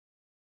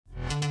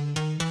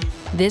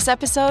This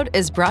episode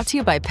is brought to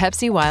you by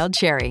Pepsi Wild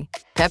Cherry.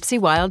 Pepsi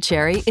Wild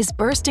Cherry is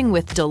bursting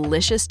with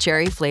delicious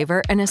cherry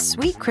flavor and a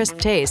sweet, crisp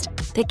taste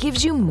that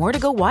gives you more to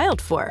go wild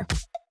for.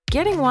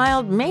 Getting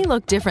wild may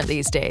look different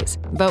these days,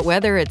 but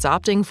whether it's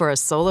opting for a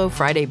solo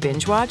Friday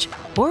binge watch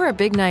or a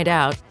big night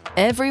out,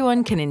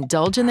 everyone can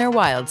indulge in their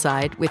wild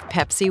side with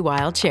Pepsi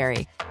Wild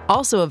Cherry.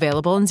 Also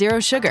available in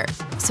Zero Sugar.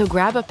 So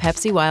grab a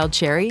Pepsi Wild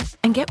Cherry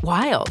and get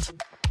wild.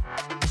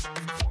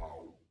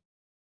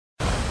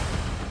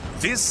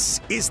 This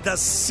is the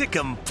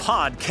Sick'em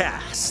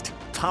Podcast,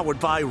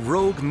 powered by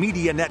Rogue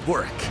Media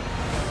Network.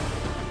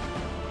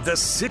 The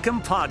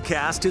Sick'em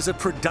Podcast is a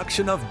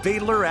production of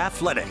Baylor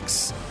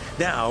Athletics.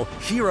 Now,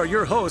 here are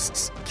your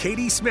hosts,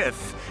 Katie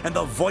Smith and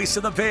the voice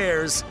of the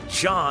Bears,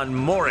 John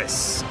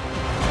Morris.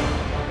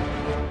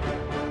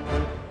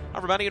 Hi,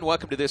 everybody, and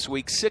welcome to this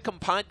week's Sick'em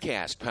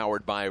Podcast,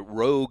 powered by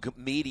Rogue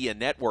Media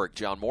Network.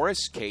 John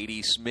Morris,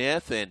 Katie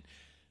Smith, and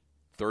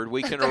third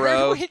week in a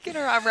row.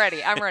 I'm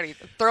ready.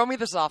 Throw me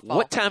the softball.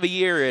 What time of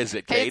year is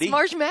it, Katie? It's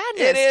March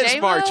Madness. It is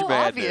J-Mo, March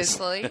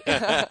Madness. Obviously.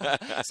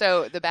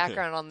 So the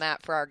background on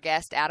that for our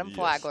guest, Adam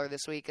Flagler,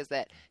 this week is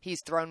that he's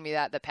thrown me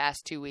that the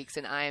past 2 weeks,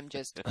 and I am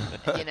just,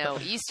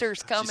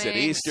 Easter's coming. She said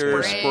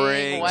Easter,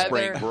 spring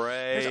break.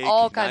 There's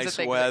all kinds of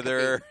things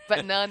weather.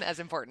 but none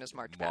as important as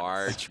March Madness.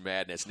 March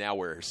Madness. Now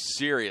we're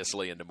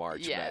seriously into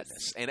March Yes.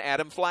 Madness. And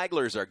Adam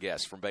Flagler is our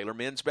guest from Baylor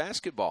Men's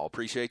Basketball.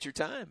 Appreciate your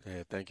time.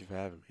 Yeah, thank you for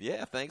having me.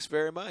 Yeah, thanks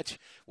very much.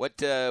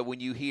 What when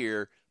you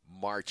hear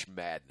March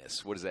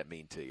Madness, what does that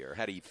mean to you, or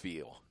how do you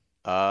feel?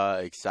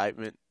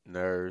 Excitement,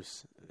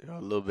 nerves,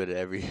 a little bit of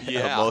every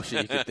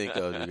emotion you can think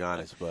of, to be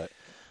honest. But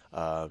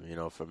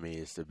for me,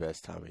 it's the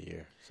best time of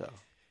year. So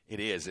it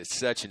is. It's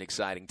such an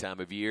exciting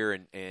time of year,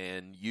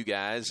 and you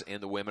guys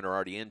and the women are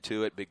already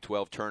into it. Big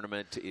 12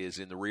 tournament is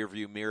in the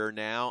rearview mirror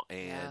now,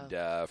 and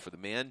for the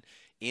men,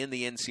 in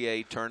the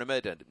NCAA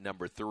tournament, a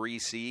number 3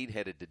 seed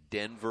headed to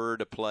Denver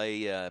to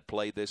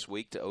play this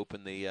week to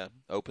open the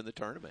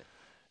tournament.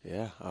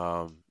 Yeah,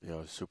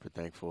 super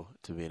thankful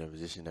to be in a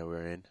position that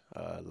we're in.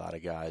 A lot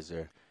of guys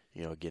are,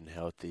 getting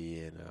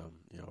healthy, and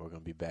we're going to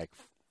be back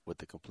with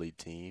the complete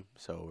team.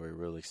 So we're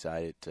really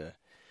excited to,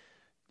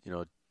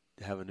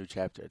 have a new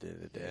chapter at the end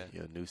of the day.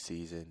 New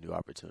season, new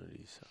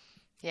opportunities. So.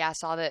 Yeah, I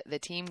saw that the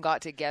team got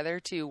together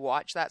to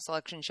watch that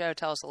selection show.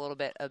 Tell us a little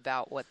bit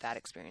about what that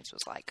experience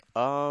was like.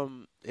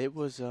 It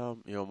was,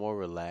 more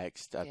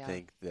relaxed. I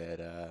think that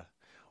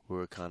we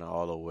were kind of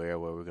all aware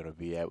where we're going to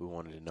be at. We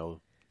wanted to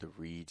know the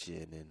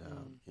region and,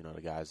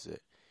 the guys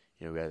that,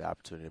 we had the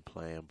opportunity to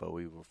play them. But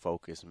we were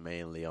focused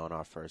mainly on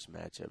our first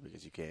matchup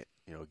because you can't,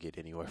 get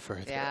anywhere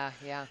further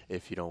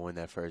if you don't win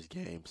that first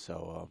game.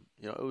 So,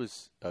 it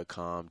was a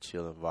calm,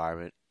 chill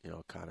environment.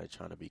 Kind of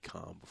trying to be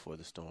calm before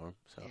the storm.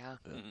 So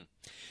Mm-hmm.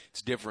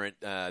 It's different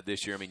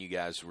this year. I mean, you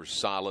guys were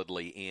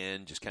solidly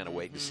in, just kind of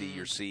waiting to see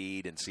your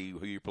seed and see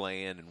who you're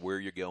playing and where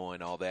you're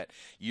going, all that.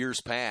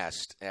 Years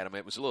past, Adam,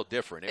 it was a little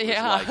different. It was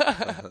like,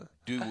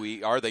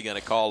 are they going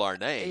to call our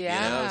name?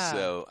 Yeah.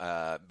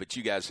 So, but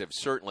you guys have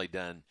certainly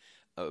done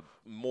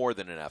more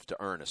than enough to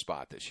earn a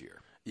spot this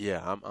year.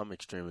 Yeah, I'm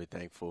extremely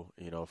thankful,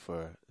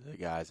 for the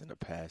guys in the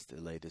past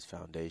that laid this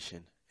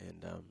foundation,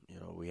 and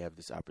we have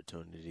this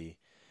opportunity.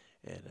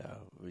 And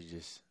we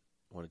just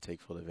want to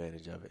take full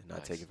advantage of it and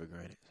not take it for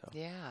granted.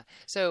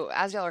 So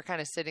as y'all are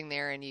kind of sitting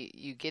there and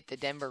you get the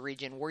Denver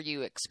region, were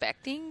you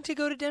expecting to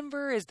go to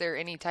Denver? Is there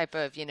any type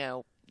of,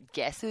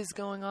 guesses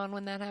going on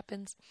when that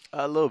happens?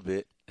 A little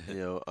bit.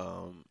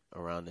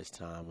 Around this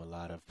time, a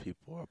lot of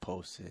people are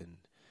posting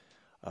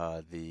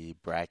the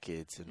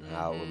brackets and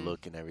how it would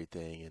look and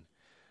everything. And,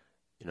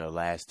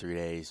 last 3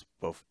 days,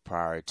 both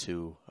prior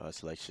to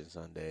Selection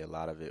Sunday, a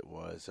lot of it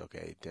was,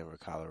 Denver,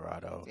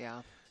 Colorado.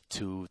 Yeah.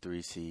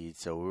 2-3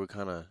 seeds, so we were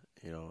kind of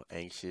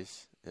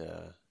anxious,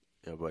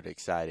 but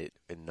excited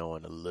and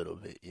knowing a little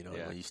bit.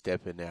 When you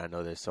step in there, I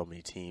know there's so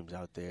many teams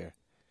out there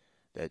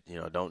that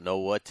don't know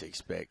what to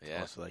expect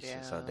on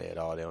Selection Sunday at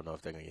all. They don't know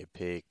if they're gonna get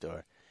picked,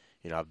 or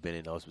I've been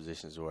in those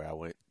positions where I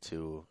went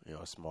to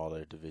a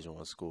smaller Division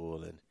I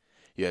school and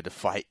you had to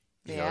fight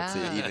to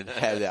even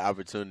have that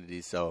opportunity.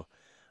 So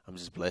I'm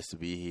just blessed to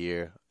be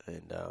here,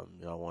 and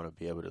I want to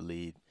be able to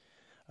lead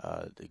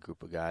the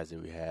group of guys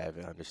that we have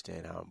and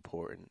understand how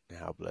important and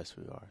how blessed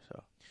we are.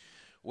 So,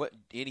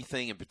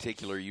 anything in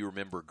particular you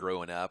remember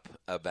growing up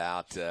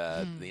about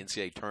the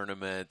NCAA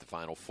tournament, the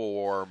Final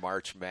Four,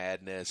 March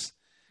Madness?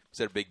 Was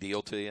that a big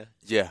deal to you?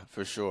 Yeah,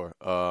 for sure.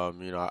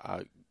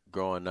 I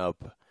growing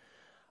up,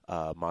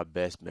 my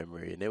best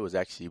memory, and it was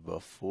actually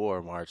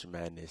before March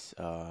Madness.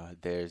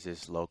 There's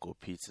this local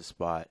pizza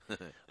spot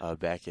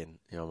back in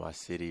my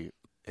city,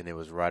 and it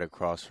was right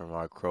across from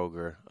our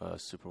Kroger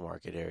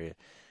supermarket area.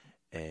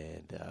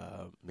 And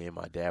me and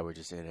my dad were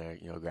just in there,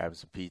 grabbing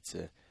some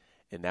pizza.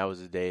 And that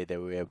was the day that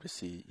we were able to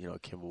see,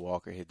 Kemba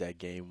Walker hit that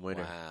game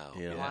winner,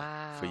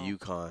 for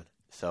UConn.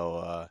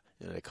 So,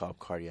 they call him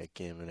Cardiac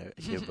Kimba and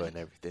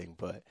everything.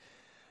 But,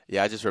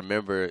 I just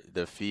remember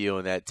the feel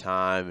in that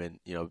time and,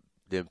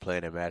 them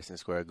playing at Madison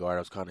Square Garden. I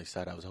was kind of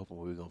excited. I was hoping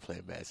we were going to play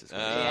at Madison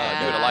Square Garden.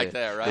 You would have liked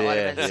that, right? That would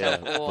have been so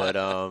cool. But,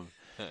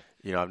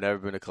 I've never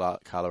been to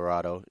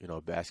Colorado.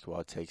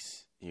 Basketball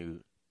takes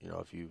you,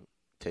 if you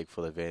take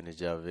full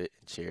advantage of it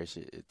and cherish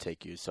it, it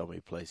take you so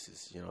many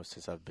places.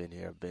 Since I've been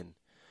here, I've been,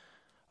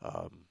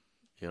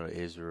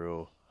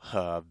 Israel.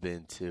 I've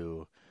been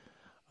to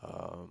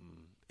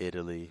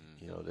Italy.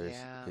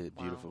 There's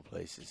beautiful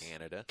places.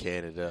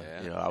 Canada.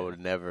 Yeah. I would have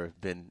never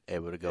been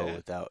able to go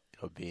without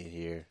being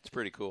here. It's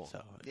pretty cool.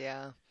 So,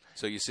 yeah.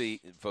 So you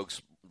see,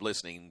 folks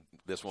listening,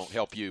 this won't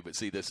help you, but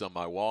see this on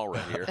my wall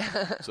right here.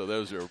 So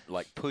those are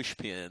like push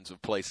pins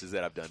of places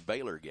that I've done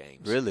Baylor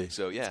games. Really?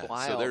 So, yeah.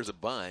 So there's a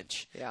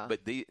bunch. Yeah.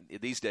 But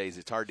these days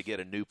it's hard to get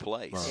a new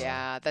place.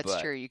 Yeah,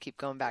 that's true. You keep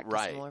going back to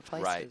similar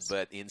places. Right.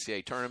 But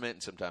NCAA tournament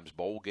and sometimes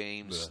bowl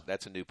games,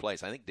 that's a new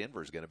place. I think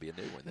Denver's going to be a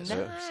new one this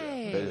year. Nice.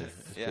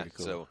 So, yeah.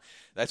 Cool. So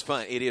that's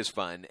fun. It is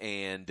fun.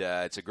 And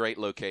it's a great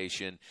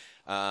location.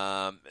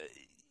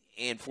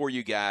 And for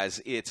you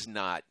guys, it's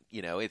not,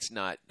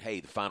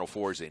 hey, the Final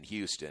Four's in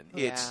Houston.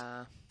 It's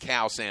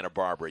Cal Santa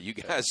Barbara. You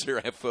guys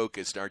are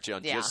focused, aren't you,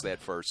 on just that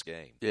first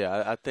game?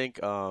 Yeah, I think,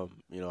 how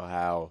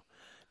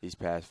these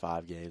past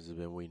 5 games have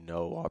been, we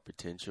know our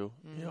potential.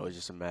 It's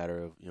just a matter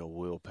of,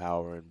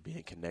 willpower and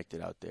being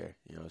connected out there.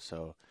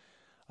 So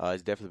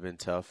it's definitely been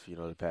tough,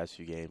 the past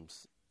few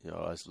games,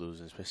 us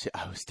losing, especially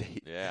Iowa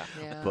State. Yeah.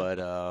 But,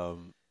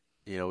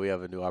 we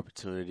have a new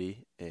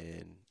opportunity,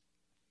 and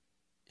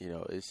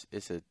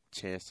it's a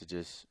chance to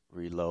just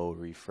reload,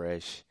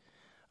 refresh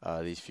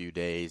these few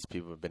days.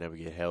 People have been able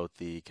to get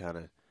healthy, kind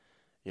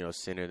of,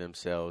 center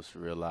themselves,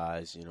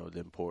 realize, the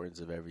importance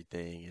of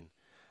everything and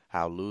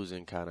how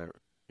losing kind of,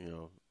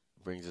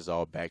 brings us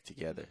all back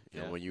together.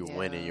 When you're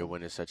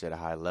winning such at a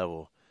high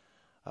level,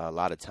 a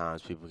lot of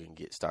times people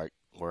can start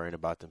worrying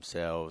about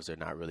themselves. They're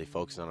not really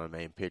focusing on the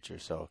main picture.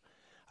 So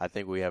I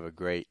think we have a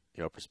great,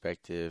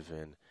 perspective,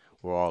 and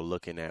we're all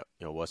looking at,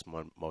 what's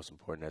most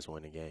important as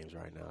winning games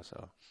right now.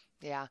 So,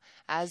 yeah,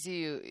 as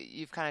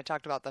you've kind of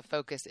talked about, the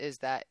focus is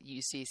that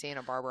UC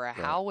Santa Barbara.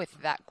 How, with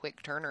that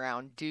quick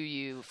turnaround, do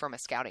you, from a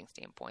scouting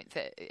standpoint,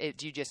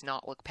 do you just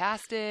not look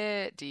past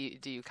it? Do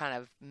you kind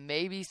of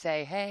maybe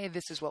say, hey,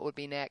 this is what would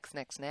be next,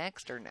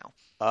 or no?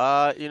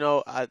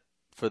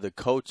 For the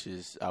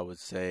coaches, I would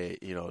say,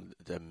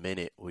 the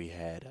minute we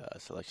had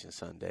Selection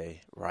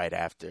Sunday, right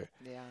after,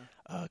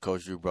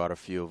 Coach Drew brought a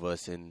few of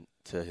us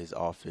into his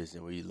office,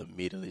 and we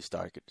immediately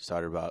started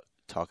about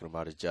talking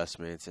about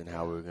adjustments and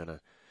how we were going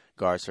to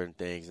guard certain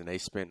things. And they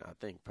spent, I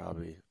think,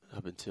 probably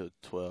up until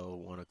 12,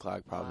 1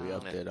 o'clock, probably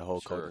up there, the whole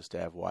coaching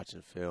staff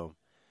watching film.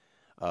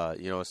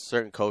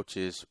 Certain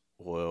coaches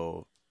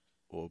will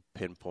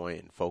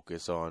pinpoint and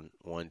focus on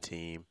one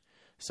team.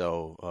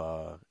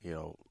 So,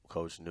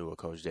 Coach New or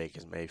Coach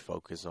Jenkins may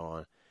focus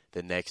on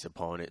the next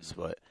opponents,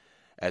 but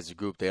as a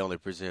group, they only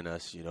present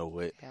us,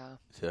 with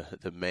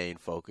the main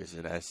focus,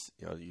 and that's,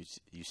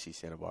 UC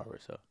Santa Barbara.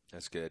 So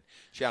that's good.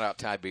 Shout out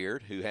Ty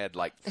Beard, who had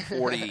like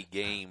 40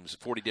 games,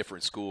 40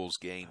 different schools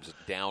games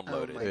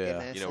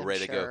downloaded,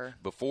 ready to go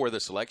before the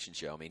selection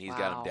show. I mean, he's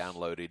got them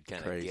downloaded,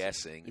 kind of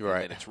guessing, and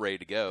then it's ready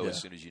to go as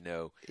soon as you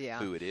know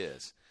who it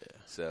is. Yeah.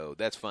 So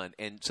that's fun.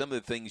 And some of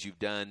the things you've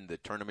done, the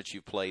tournaments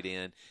you've played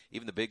in,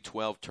 even the Big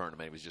 12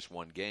 tournament, it was just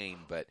one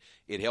game, but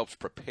it helps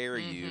prepare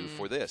you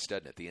for this,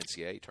 doesn't it, the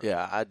NCAA tournament?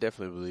 Yeah, I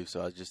definitely believe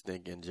so. I just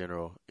think in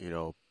general,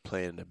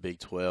 playing the Big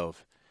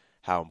 12,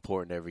 how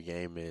important every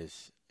game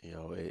is,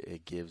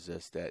 it gives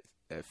us that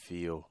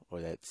feel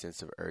or that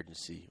sense of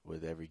urgency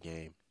with every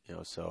game,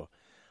 So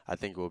I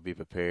think we'll be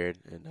prepared,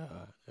 and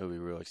it'll be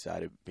real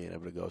excited being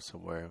able to go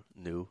somewhere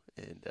new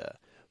and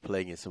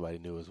play against somebody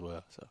new as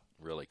well. So.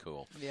 Really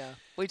cool. Yeah.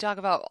 We talk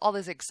about all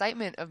this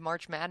excitement of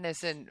March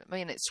Madness, and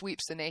it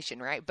sweeps the nation,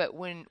 right? But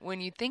when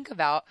you think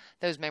about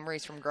those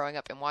memories from growing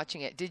up and watching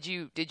it, did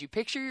you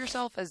picture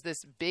yourself as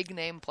this big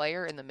name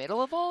player in the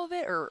middle of all of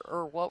it,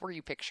 or what were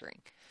you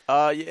picturing?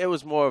 It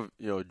was more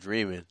of,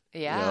 dreaming.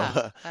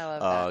 Yeah. I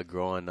love that.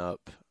 Growing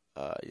up,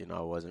 I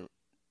wasn't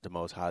the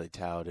most highly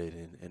touted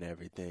and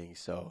everything.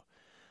 So,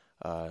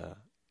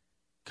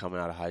 coming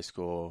out of high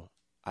school,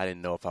 I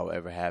didn't know if I would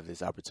ever have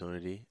this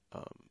opportunity.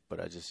 But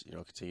I just,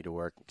 continue to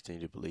work and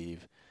continue to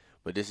believe.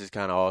 But this is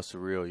kind of all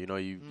surreal.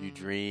 You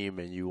dream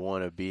and you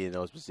want to be in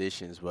those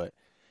positions, but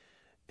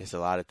it's a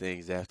lot of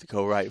things that have to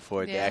go right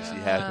for it to actually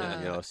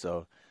happen,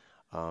 So,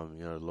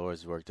 the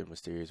Lord's worked in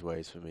mysterious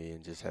ways for me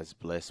and just has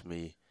blessed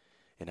me,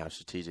 and how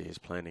strategic his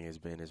planning has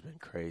been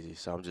crazy.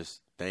 So I'm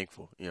just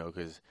thankful,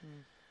 because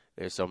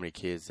there's so many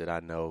kids that I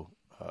know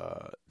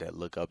that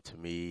look up to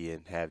me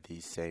and have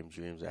these same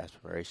dreams,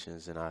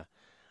 aspirations, and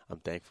I'm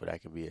thankful that I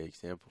can be an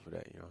example for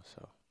that,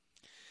 So.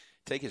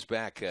 Take us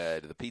back to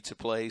the pizza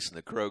place and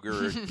the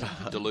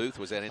Kroger Duluth.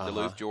 Was that in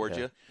Duluth,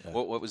 Georgia? Yeah.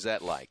 What was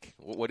that like?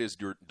 What is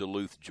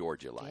Duluth,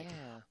 Georgia like?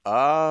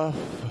 Yeah.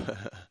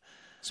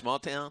 Small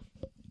town?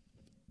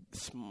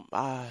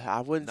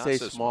 I wouldn't say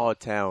so small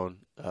town.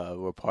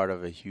 We're part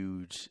of a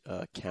huge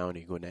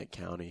county, Gwinnett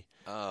County.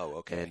 Oh,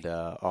 okay. And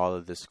all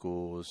of the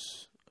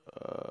schools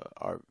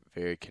are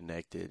very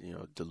connected.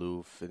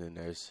 Duluth, and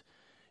then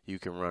you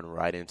can run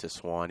right into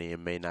Swanee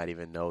and may not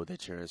even know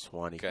that you're in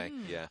Swanee. Okay,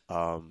 yeah.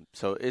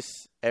 So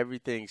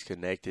everything's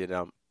connected.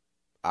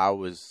 I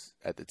was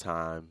at the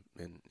time,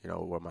 and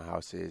where my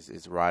house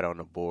is right on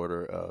the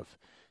border of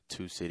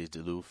two cities,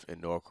 Duluth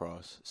and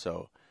Norcross.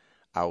 So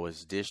I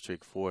was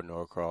district for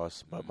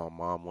Norcross, but my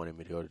mom wanted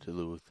me to go to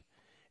Duluth,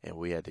 and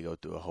we had to go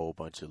through a whole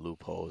bunch of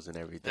loopholes and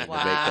everything to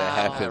make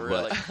that happen.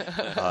 Really?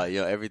 But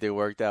everything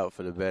worked out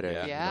for the better.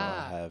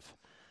 Yeah.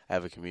 I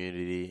have a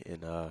community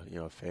and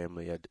a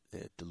family at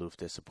Duluth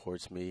that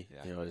supports me.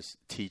 Yeah. There's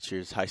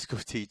teachers, high school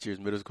teachers,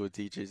 middle school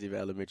teachers, even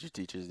elementary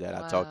teachers that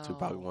I talk to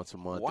probably once a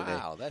month.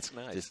 Wow, that's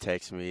nice. Just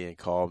text me and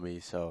call me.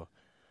 So,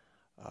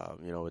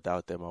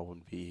 without them, I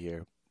wouldn't be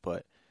here.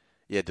 But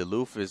yeah,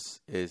 Duluth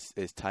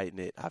is tight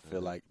knit. I feel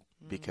like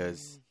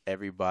because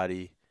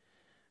everybody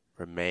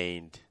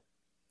remained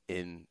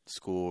in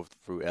school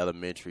through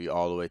elementary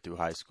all the way through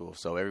high school,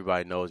 so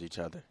everybody knows each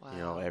other.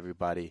 Wow.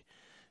 Everybody.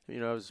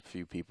 There was a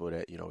few people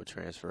that would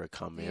transfer or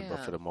come in,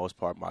 but for the most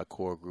part, my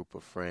core group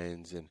of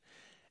friends and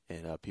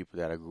people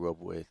that I grew up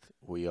with,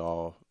 we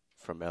all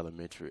from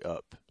elementary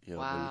up, knew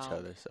each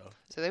other.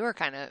 So they were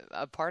kind of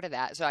a part of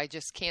that. So I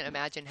just can't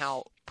imagine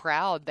how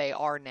proud they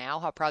are now,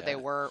 how proud they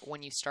were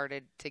when you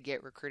started to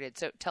get recruited.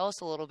 So tell us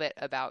a little bit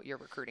about your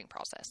recruiting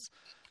process.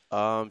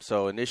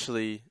 So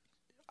initially,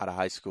 out of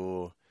high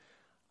school,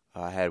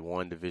 I had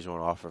one Division I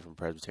offer from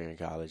Presbyterian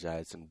College. I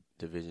had some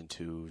Division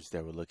IIs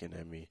that were looking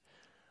at me.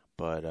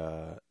 But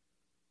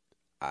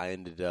I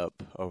ended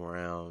up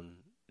around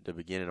the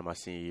beginning of my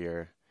senior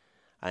year,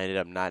 I ended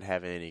up not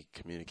having any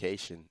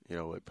communication,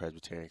 with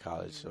Presbyterian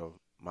College. So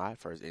my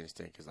first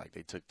instinct is like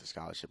they took the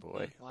scholarship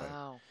away.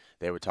 Wow. Like,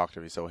 they were talking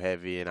to me so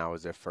heavy, and I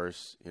was their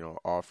first,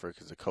 offer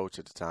because the coach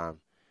at the time,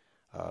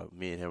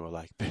 me and him were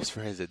like best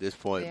friends at this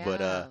point.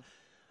 Yeah.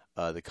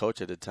 But the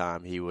coach at the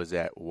time, he was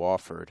at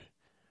Wofford.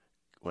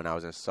 When I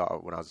was a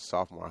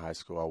sophomore in high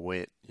school, I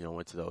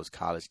went to those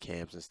college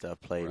camps and stuff,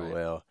 played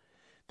well.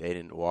 They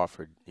didn't want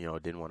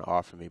to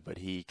offer me, but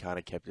he kind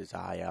of kept his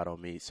eye out on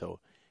me. So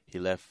he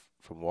left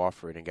from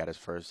Wofford and got his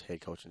first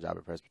head coaching job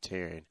at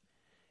Presbyterian.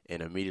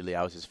 And immediately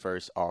I was his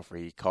first offer.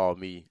 He called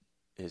me,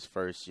 his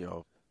first,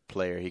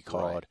 player he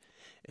called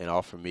and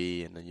offered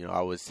me. And,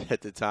 I was at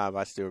the time,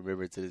 I still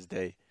remember to this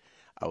day,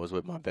 I was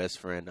with my best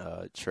friend,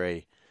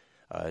 Trey.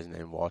 His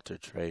name Walter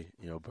Trey,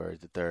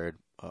 Bird III.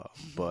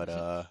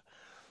 But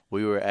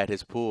we were at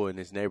his pool in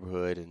his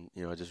neighborhood and,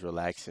 just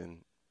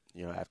relaxing,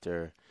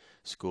 after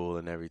school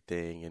and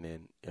everything, and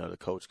then the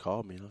coach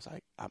called me and I was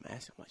like, I'm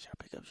asking him, like, should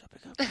I pick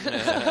up?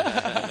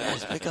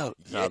 Yes, pick up.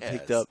 So I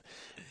picked up,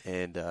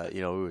 and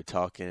we were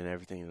talking and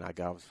everything, and I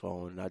got his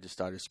phone and I just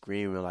started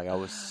screaming like I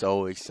was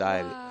so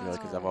excited,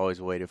 because I've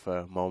always waited for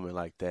a moment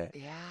like that.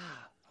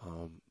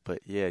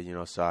 But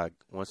yeah, so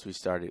once we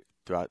started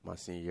throughout my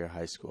senior year of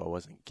high school, I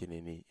wasn't getting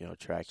any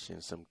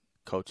traction. Some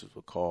coaches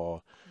would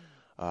call.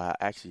 I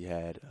actually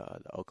had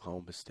the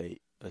Oklahoma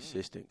State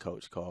assistant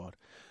coach called.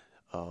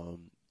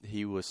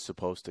 He was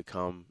supposed to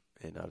come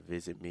and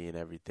visit me and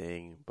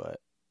everything, but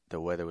the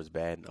weather was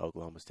bad in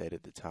Oklahoma State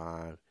at the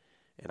time,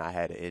 and I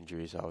had an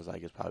injury, so I was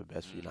like, it's probably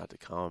best for you not to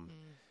come.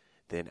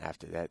 Then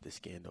after that, the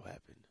scandal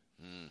happened.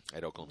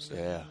 At Oklahoma State.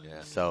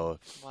 Yeah. So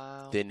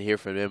didn't hear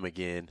from them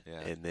again,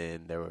 and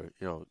then there were,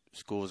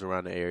 schools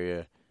around the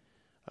area,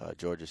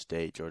 Georgia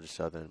State, Georgia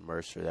Southern,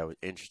 Mercer, that were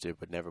interested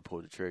but never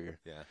pulled the trigger.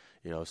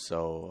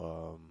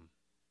 So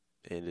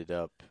ended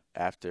up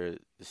after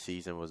the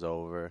season was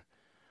over,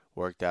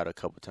 worked out a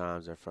couple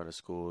times in front of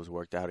schools,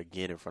 worked out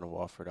again in front of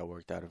Wofford. I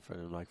worked out in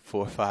front of them like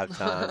 4 or 5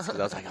 times because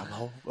I was like,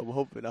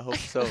 I hope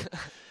so.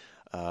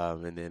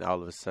 And then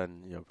all of a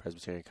sudden,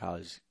 Presbyterian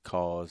College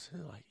calls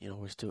and like,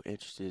 we're still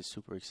interested,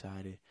 super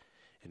excited.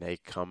 And they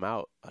come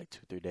out like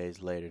 2-3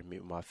 days later to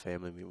meet with my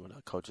family, meet with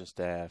our coaching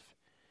staff.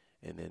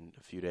 And then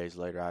a few days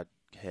later, I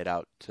head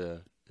out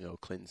to,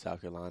 Clinton,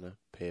 South Carolina,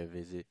 pay a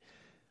visit,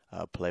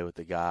 play with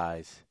the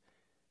guys.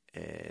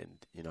 And,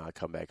 I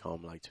come back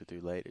home like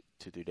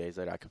 2-3 days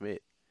later, I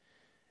commit.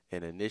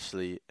 And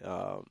initially,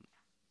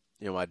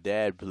 my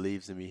dad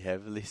believes in me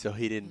heavily, so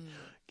he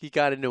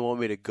kind of didn't want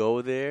me to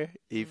go there.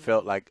 He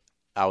felt like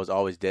I was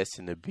always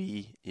destined to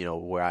be,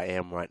 where I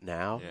am right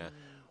now.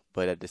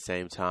 But at the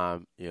same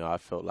time, I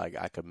felt like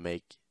I could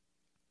make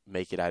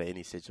it out of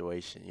any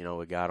situation,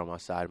 with God on my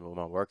side and with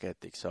my work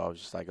ethic. So I was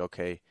just like,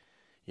 okay,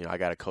 I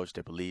got a coach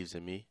that believes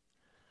in me.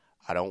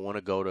 I don't want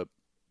to go to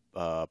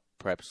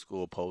prep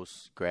school,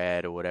 post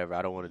grad or whatever.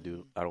 I don't want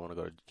to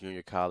go to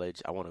junior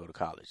college. I want to go to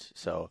college.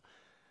 So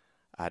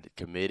I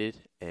committed,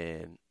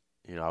 and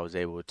I was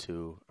able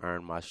to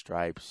earn my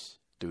stripes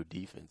through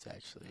defense,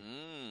 actually.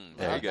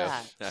 There you go.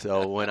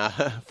 So when I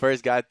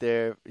first got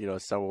there,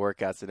 summer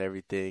workouts and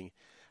everything,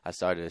 I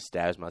started to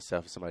establish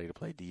myself as somebody to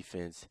play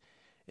defense.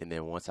 And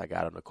then once I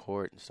got on the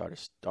court and started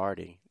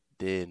starting,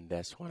 then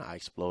that's when I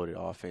exploded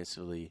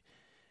offensively.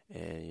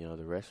 And,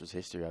 the rest was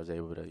history. I was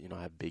able to,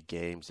 have big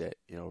games at,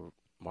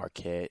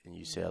 Marquette and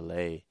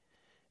UCLA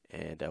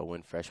and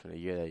win freshman of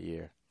the year that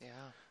year.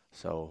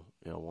 So,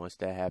 once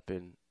that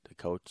happened, the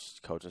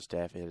coaching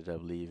staff ended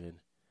up leaving,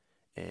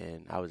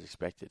 and I was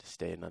expected to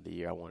stay another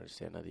year. I wanted to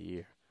stay another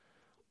year.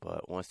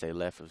 But once they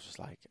left, it was just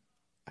like,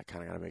 I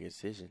kind of got to make a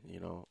decision,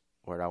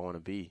 where do I want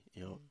to be?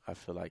 I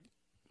feel like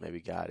maybe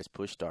God is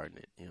push starting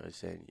it. You know, he's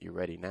saying you're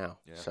ready now.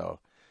 Yeah. So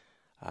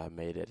I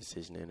made that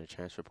decision in the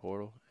transfer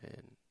portal,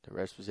 and the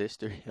rest was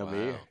history. I'm Wow.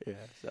 here. Yeah.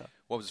 So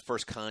What was the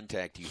first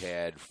contact you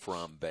had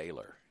from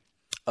Baylor?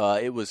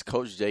 it was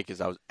Coach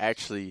Jacobs. I was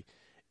actually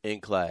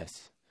in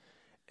class,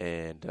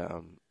 and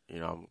you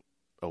know, I'm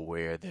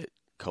aware that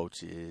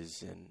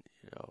coaches and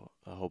you know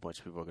a whole bunch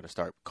of people are going to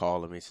start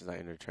calling me since I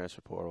entered the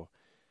transfer portal.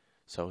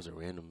 So it was a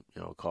random,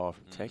 call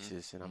from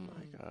Texas, and I'm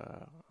like,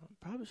 I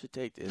probably should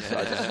take this. So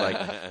I just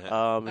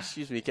like,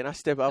 excuse me, can I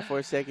step out for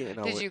a second?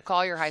 And Did you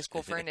call your high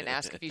school friend and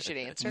ask if you should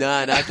answer?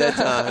 No, not that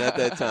time. Not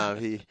that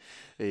time.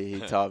 He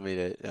taught me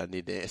that I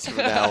need to answer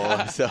from now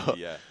on. So,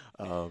 Yeah.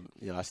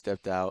 I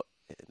stepped out.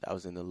 And I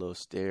was in the little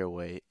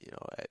stairway,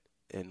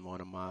 in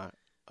one of my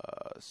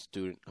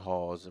student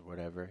halls or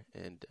whatever,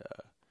 and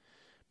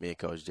me and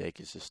Coach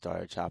Jacobs just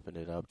started chopping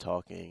it up,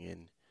 talking,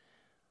 and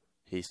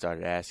he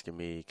started asking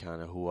me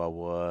kind of who I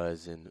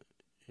was, and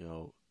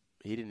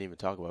he didn't even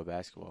talk about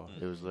basketball.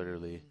 It was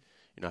literally,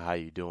 how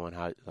you doing?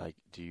 How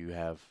do you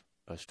have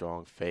a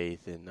strong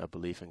faith and a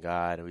belief in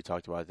God? And we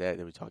talked about that.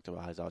 Then we talked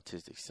about his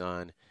autistic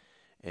son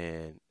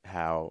and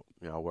how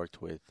I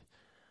worked with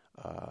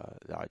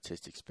the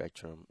autistic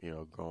spectrum.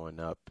 Growing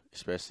up,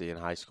 especially in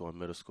high school and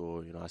middle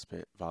school. I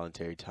spent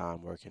voluntary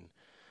time working.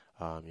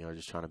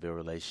 Just trying to build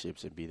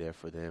relationships and be there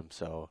for them.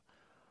 So.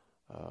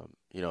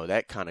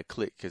 That kind of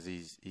clicked because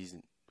he's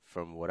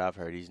from what I've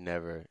heard, he's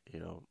never,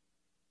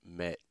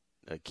 met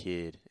a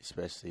kid,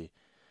 especially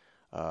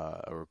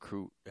a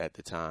recruit at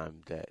the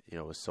time that,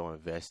 was so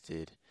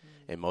invested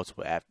in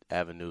multiple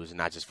avenues and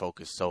not just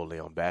focused solely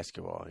on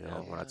basketball.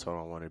 When I told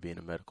him I wanted to be in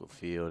the medical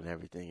field and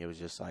everything, it was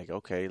just like,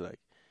 okay, like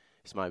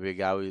this might be a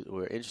guy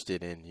we're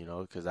interested in,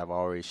 because I've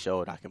already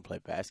showed I can play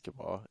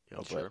basketball,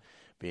 Sure. But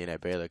being at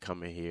Baylor,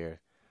 coming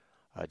here,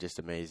 just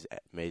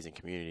amazing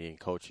community and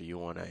culture. You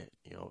want to,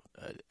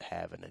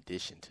 have an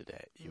addition to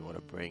that. You want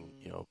to bring,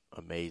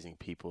 amazing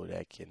people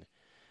that can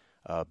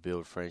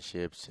build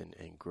friendships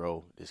and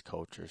grow this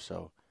culture.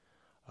 So,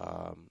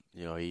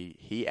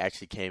 he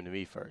actually came to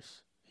me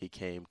first. He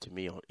came to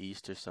me on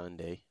Easter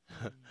Sunday,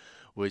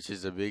 which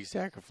is a big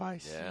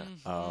sacrifice.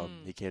 Yeah.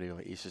 He came to me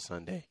on Easter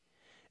Sunday,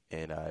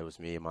 and it was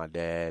me and my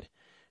dad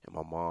and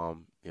my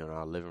mom, in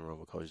our living room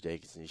with Coach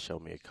Jacobs, and he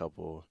showed me a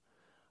couple.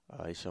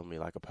 He showed me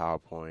like a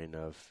PowerPoint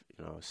of,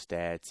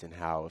 stats and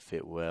how it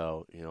fit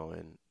well,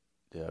 in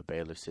the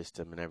Baylor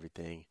system and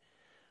everything.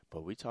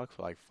 But we talked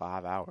for like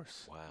 5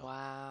 hours.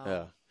 Wow.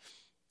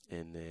 Yeah.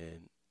 And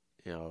then,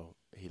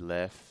 he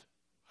left.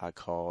 I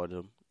called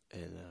him,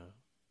 and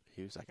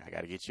he was like, I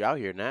got to get you out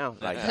here now.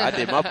 Like, I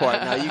did my part.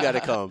 Now you got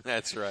to come.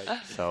 That's right.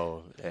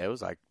 So it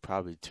was like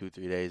probably 2-3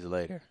 days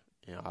later.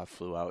 I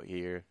flew out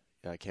here.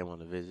 I came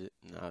on a visit,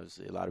 and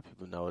obviously a lot of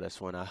people know that's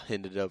when I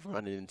ended up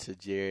running into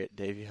Jared,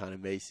 Davion,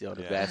 and Macy on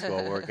the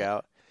basketball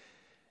workout.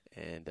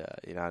 And,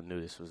 I knew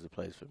this was the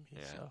place for me.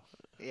 Yeah. So.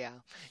 Yeah.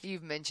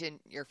 You've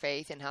mentioned your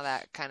faith and how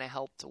that kind of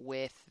helped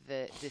with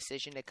the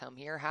decision to come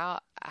here.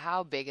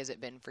 How big has it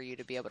been for you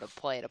to be able to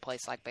play at a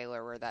place like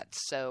Baylor where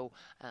that's so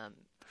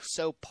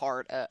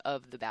part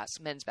of the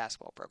men's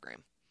basketball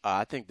program?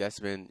 I think that's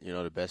been,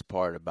 the best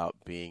part about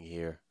being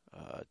here,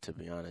 to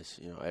be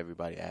honest.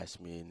 Everybody asked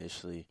me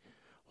initially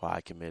why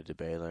I committed to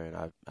Baylor,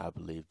 and I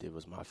believed it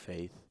was my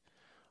faith.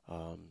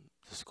 The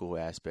school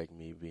aspect,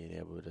 me being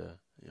able to,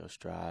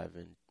 strive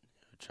and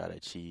try to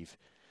achieve,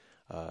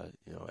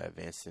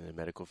 advance in the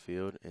medical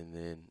field. And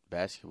then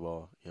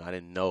basketball, I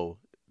didn't know.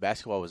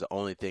 Basketball was the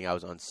only thing I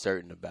was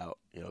uncertain about,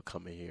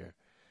 coming here,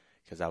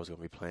 because I was going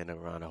to be playing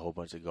around a whole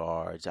bunch of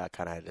guards. I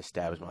kind of had to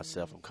establish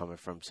myself. I'm coming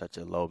from such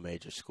a low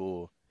major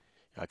school.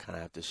 I kind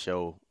of have to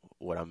show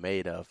what I'm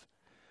made of.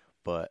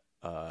 But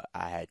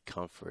I had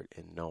comfort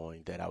in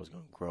knowing that I was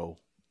going to grow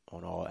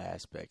on all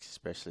aspects,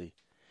 especially,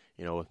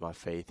 with my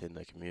faith in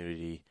the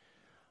community.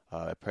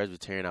 At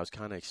Presbyterian, I was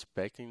kind of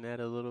expecting that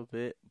a little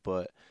bit,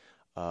 but,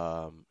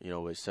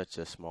 with such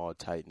a small,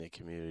 tight-knit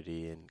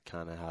community and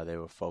kind of how they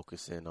were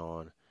focusing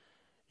on,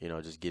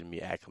 just getting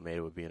me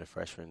acclimated with being a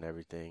freshman and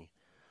everything,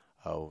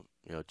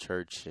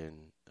 church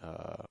and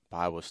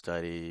Bible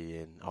study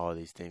and all of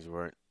these things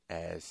weren't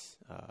as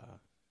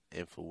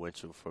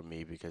influential for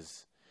me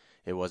because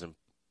it wasn't.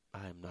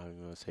 I'm not even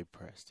going to say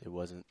pressed. It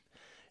wasn't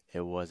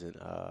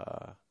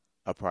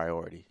a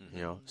priority,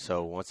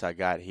 So once I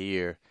got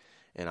here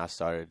and I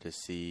started to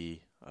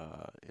see,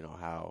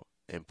 how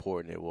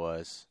important it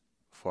was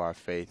for our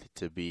faith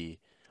to be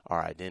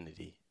our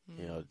identity,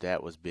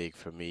 that was big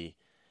for me.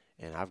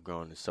 And I've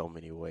grown in so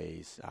many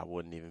ways. I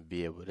wouldn't even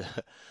be able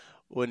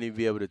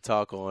to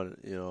talk on,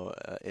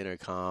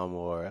 intercom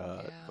or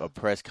a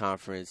press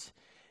conference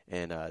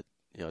and,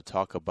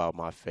 talk about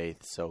my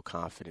faith so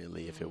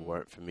confidently if it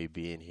weren't for me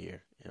being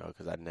here,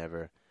 because I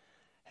never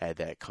had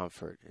that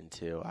comfort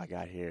until I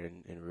got here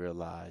and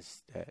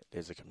realized that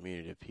there's a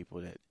community of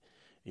people that,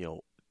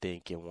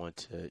 think and want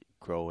to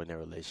grow in their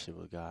relationship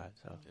with God.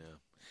 So. Yeah.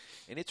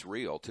 And it's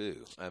real,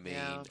 too. I mean,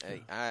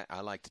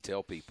 I like to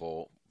tell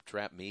people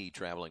me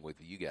traveling with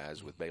you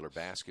guys with Baylor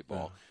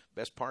basketball.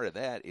 Best part of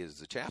that is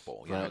the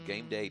chapel,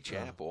 game day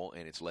chapel,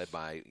 and it's led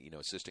by,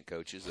 assistant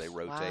coaches. They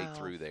rotate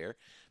through there.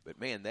 But,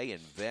 man, they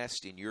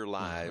invest in your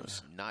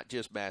lives, not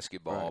just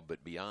basketball,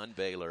 but beyond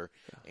Baylor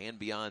and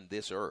beyond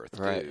this earth,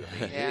 too. I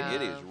mean,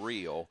 it is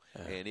real,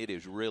 and it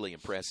is really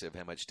impressive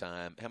how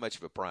much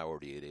of a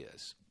priority it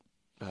is.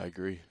 I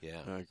agree.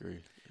 Yeah. I agree.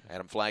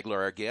 Adam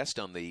Flagler, our guest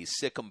on the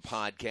Sikkim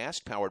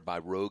podcast, powered by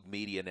Rogue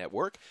Media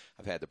Network.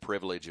 I've had the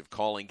privilege of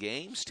calling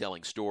games,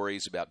 telling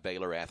stories about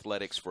Baylor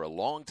athletics for a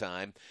long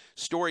time.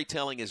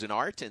 Storytelling is an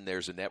art, and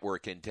there's a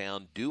network in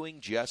town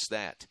doing just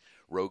that.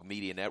 Rogue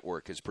Media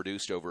Network has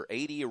produced over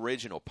 80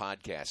 original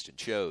podcasts and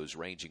shows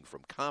ranging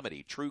from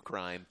comedy, true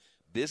crime,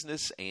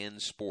 business,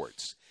 and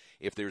sports.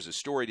 If there's a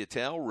story to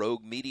tell,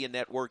 Rogue Media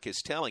Network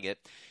is telling it.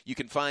 You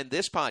can find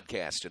this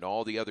podcast and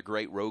all the other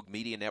great Rogue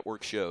Media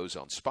Network shows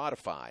on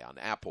Spotify, on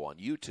Apple, on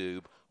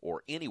YouTube,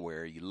 or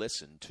anywhere you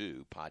listen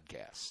to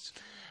podcasts.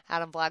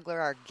 Adam Flagler,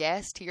 our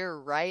guest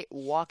here,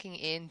 walking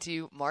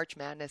into March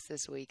Madness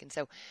this week. And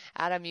so,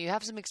 Adam, you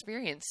have some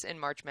experience in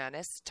March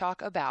Madness.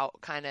 Talk about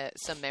kind of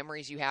some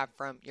memories you have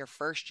from your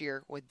first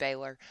year with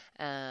Baylor,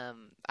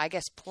 I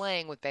guess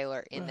playing with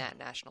Baylor in that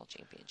national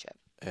championship.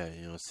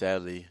 Yeah,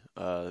 sadly,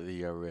 the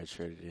year I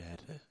redshirted, it had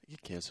to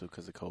get canceled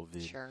because of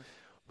COVID. Sure.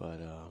 But,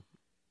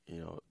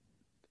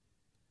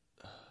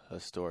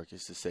 historic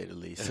is to say the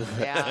least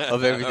of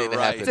everything that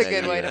happened. It's a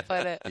good way to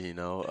put it.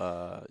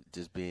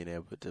 Just being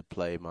able to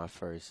play my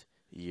first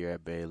year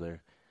at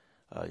Baylor,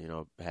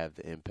 have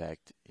the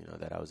impact,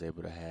 that I was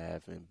able to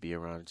have and be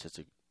around such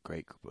a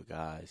great group of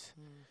guys.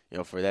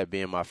 For that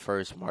being my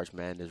first March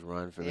Madness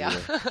run for the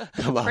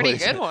year. Pretty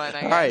good one,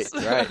 I guess.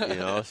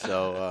 Right.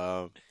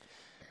 So,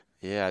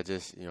 I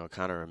just,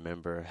 kind of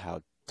remember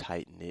how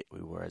tight-knit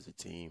we were as a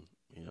team.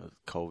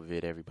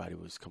 COVID, everybody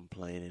was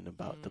complaining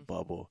about the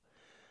bubble.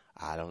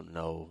 I don't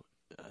know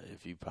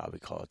if you probably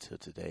call it till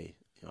today.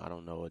 I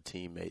don't know a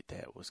teammate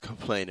that was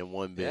complaining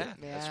one bit.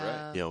 Yeah,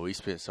 that's right. We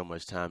spent so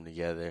much time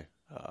together,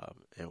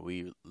 and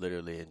we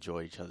literally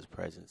enjoyed each other's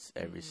presence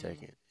every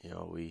second.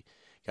 We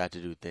got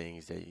to do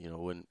things that,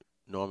 wouldn't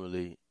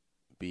normally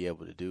be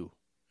able to do.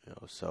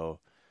 So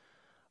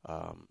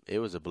it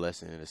was a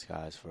blessing in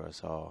disguise for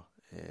us all.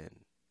 And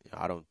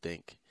I don't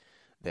think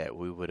that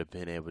we would have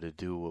been able to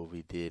do what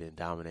we did and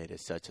dominate at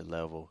such a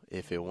level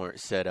if it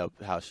weren't set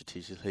up how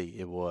strategically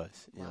it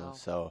was.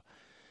 So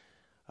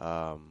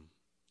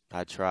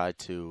I tried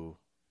to,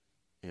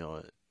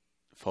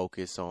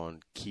 focus on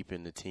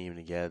keeping the team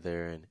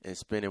together and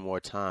spending more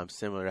time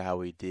similar to how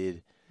we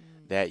did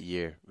that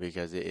year,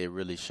 because it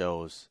really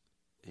shows,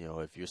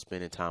 if you're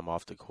spending time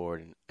off the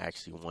court and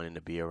actually wanting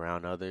to be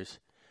around others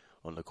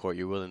on the court,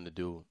 you're willing to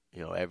do,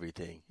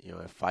 everything,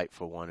 and fight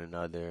for one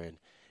another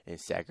and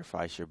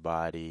sacrifice your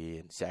body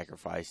and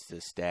sacrifice the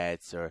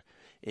stats or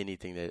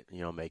anything that,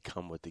 may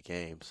come with the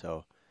game.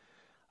 So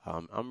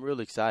I'm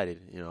really excited.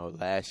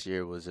 Last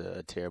year was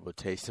a terrible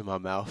taste in my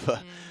mouth,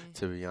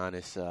 to be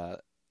honest.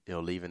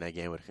 Leaving that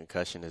game with a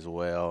concussion as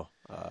well,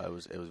 it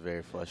was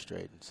very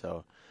frustrating.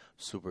 So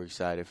super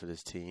excited for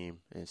this team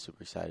and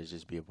super excited to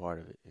just be a part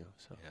of it.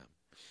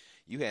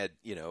 You had,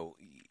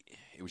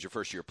 it was your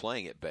first year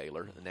playing at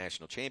Baylor, the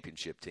national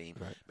championship team.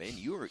 Right. Man,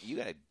 you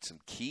had some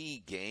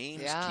key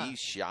games, key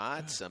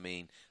shots. I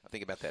mean, I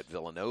think about that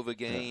Villanova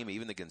game,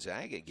 even the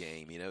Gonzaga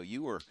game.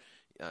 You were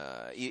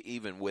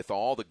even with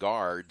all the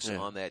guards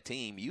on that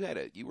team,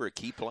 you were a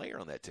key player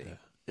on that team.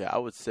 Yeah, I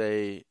would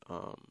say,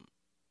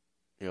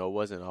 it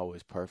wasn't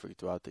always perfect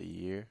throughout the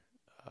year,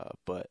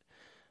 but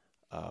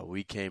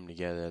we came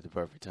together at the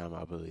perfect time,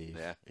 I believe.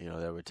 Yeah.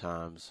 There were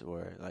times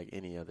where, like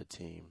any other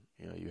team,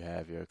 you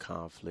have your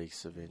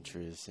conflicts of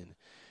interest and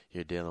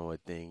you're dealing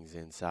with things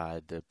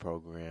inside the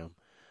program.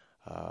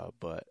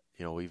 But,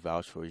 we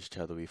vouched for each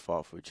other, we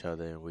fought for each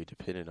other, and we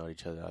depended on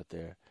each other out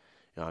there.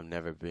 I've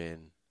never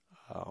been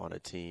on a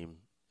team,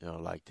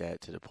 like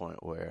that to the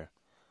point where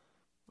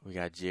we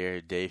got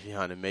Jared,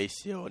 Davion, and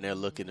Maceo, and they're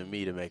looking to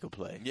me to make a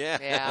play.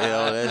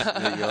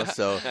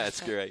 So that's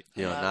great.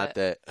 Not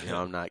that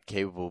I'm not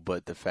capable,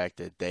 but the fact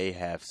that they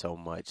have so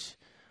much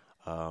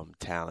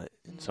talent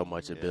and so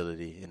much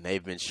ability, and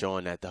they've been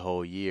showing that the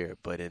whole year.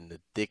 But in the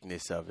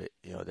thickness of it,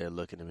 they're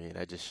looking to me, and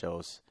that just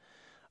shows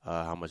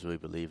how much we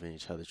believe in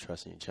each other,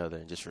 trust in each other,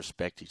 and just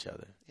respect each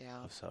other.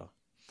 Yeah. So.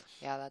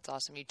 Yeah, that's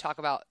awesome. You talk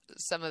about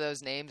some of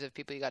those names of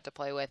people you got to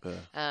play with.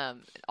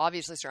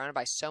 Obviously surrounded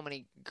by so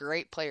many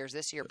great players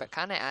this year, but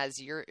kind of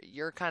as you're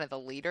kind of the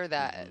leader,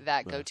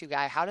 that go-to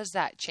guy, how does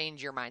that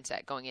change your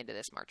mindset going into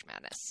this March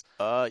Madness?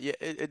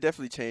 It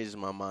definitely changes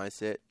my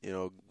mindset.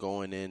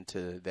 Going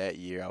into that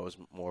year, I was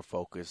more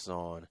focused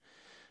on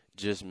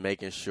just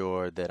making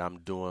sure that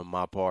I'm doing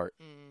my part.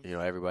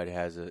 Everybody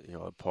has a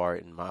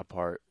part, and my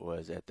part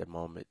was at the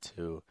moment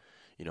to,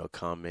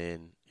 come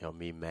in,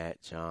 me,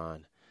 Matt,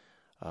 John,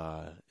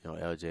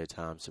 LJ at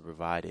times, to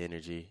provide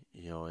energy,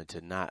 and to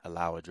not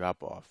allow a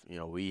drop-off.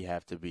 We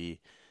have to be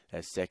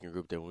that second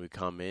group that when we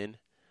come in,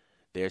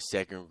 their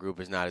second group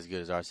is not as good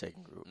as our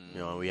second group,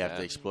 and we have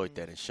to exploit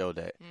that and show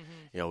that.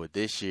 With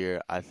this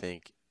year, I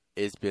think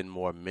it's been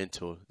more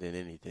mental than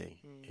anything.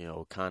 You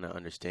know, kind of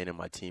understanding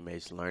my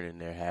teammates, learning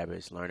their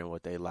habits, learning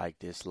what they like,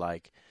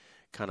 dislike,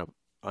 kind of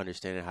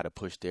understanding how to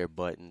push their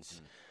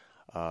buttons.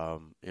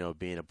 You know,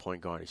 being a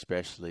point guard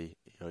especially,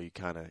 you know, you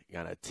kind of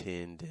got to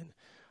tend and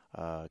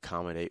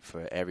accommodate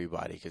for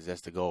everybody because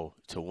that's the goal,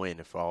 to win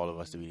and for all of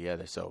us to be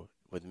together. So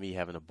with me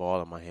having the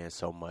ball in my hand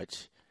so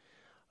much,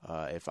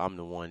 if I'm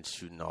the one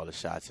shooting all the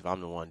shots, if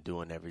I'm the one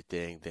doing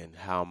everything, then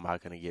how am I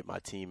going to get my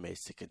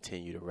teammates to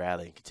continue to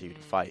rally and continue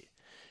to fight?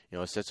 You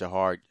know, it's such a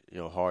hard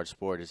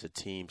sport. It's a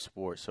team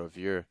sport. So if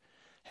you're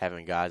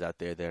having guys out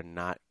there that are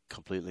not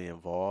completely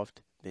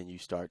involved, then you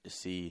start to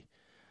see,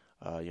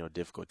 you know,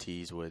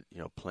 difficulties with, you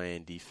know,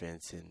 playing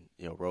defense and,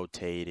 you know,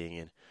 rotating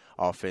and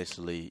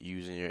offensively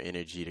using your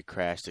energy to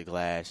crash the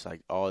glass.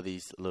 Like all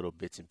these little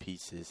bits and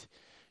pieces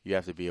you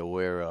have to be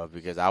aware of,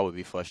 because I would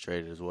be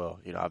frustrated as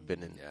well. You know, I've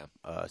been in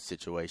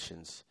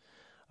situations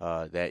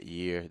that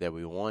year that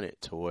we won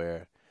it to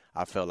where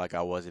I felt like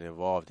I wasn't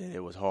involved, and it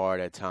was hard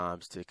at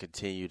times to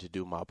continue to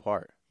do my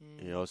part.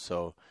 You know,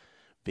 so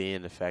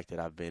being the fact that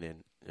I've been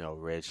in, you know,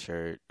 red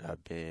shirt,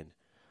 I've been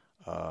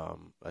a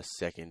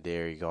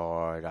secondary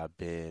guard, I've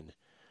been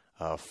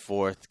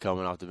fourth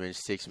coming off the bench,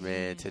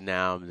 6-man, to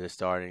now I'm the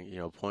starting, you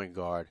know, point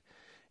guard.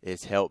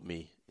 It's helped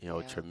me, you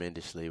know,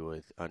 tremendously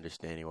with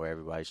understanding where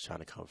everybody's trying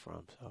to come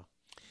from. So,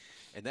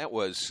 and that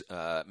was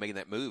making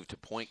that move to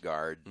point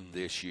guard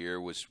this year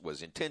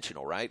was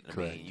intentional, right?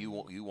 Correct. I mean,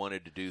 you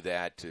wanted to do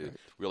that to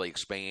really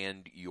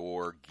expand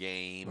your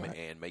game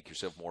and make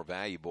yourself more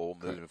valuable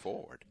moving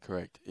forward.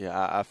 Correct.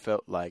 Yeah, I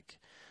felt like,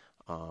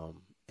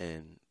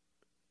 and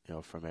you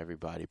know, from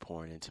everybody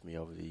pouring into me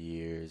over the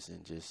years,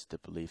 and just the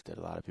belief that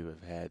a lot of people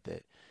have had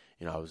that,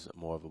 you know, I was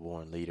more of a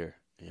born leader,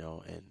 you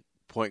know, and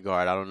point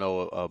guard, I don't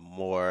know a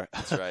more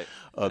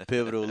a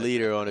pivotal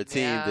leader on a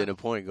team than a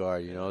point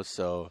guard, you know.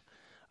 So,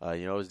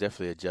 you know, it was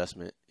definitely an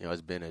adjustment. You know,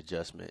 it's been an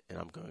adjustment, and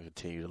I'm going to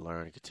continue to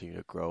learn and continue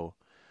to grow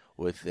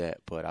with that.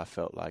 But I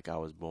felt like I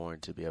was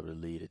born to be able to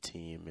lead a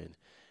team,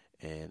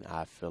 and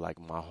I feel like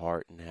my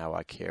heart and how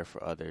I care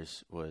for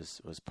others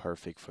was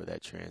perfect for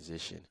that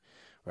transition,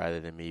 rather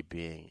than me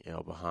being, you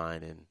know,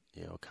 behind and,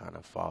 you know, kind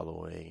of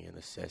following and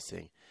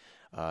assessing.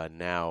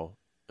 Now,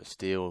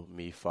 still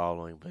me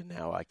following, but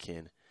now I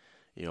can,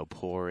 you know,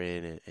 pour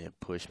in and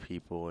push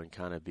people and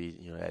kind of be,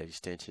 you know, that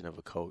extension of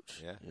a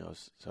coach. Yeah. You know,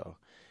 so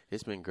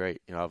it's been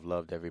great. You know, I've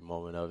loved every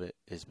moment of it.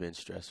 It's been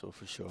stressful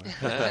for sure.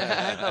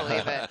 I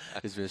believe it.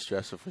 It's been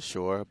stressful for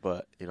sure,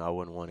 but, you know, I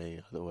wouldn't want it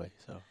any other way.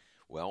 So.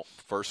 Well,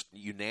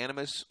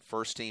 unanimous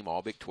first team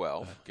All Big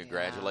 12.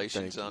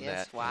 Congratulations on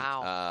that.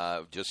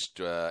 Wow.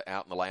 Just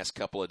out in the last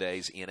couple of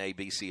days,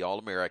 NABC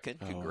All-American.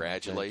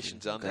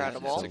 Congratulations on that.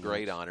 Incredible. It's a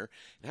great honor.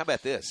 And how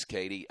about this,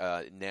 Katie?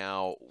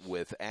 Now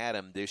with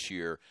Adam this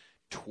year,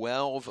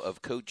 12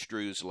 of Coach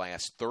Drew's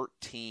last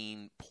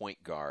 13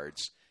 point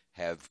guards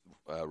have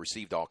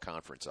received all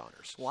conference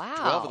honors. Wow.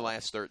 12 of the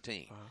last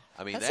 13. Wow.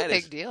 I mean, that's a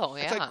big deal.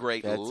 That's a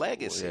great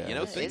legacy. Yeah. You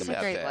know, think it's about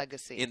a great that.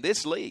 legacy. In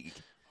this league.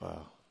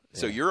 Wow.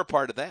 So you're a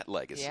part of that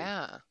legacy.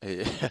 Yeah.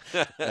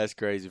 That's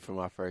crazy for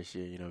my first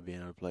year, you know, being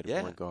able to play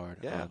the point guard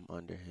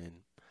under him.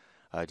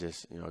 I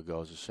just, you know, it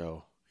goes to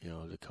show, you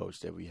know, the coach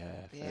that we have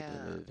at the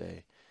end of the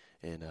day,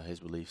 and his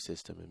belief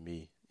system in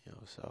me, you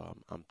know. So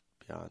I'm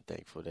beyond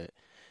thankful that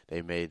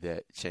they made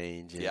that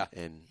change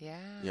and you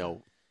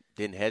know,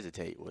 didn't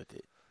hesitate with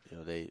it. You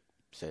know, they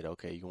said,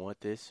 okay, you want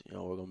this? You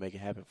know, we're going to make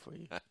it happen for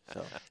you.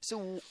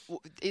 So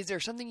is there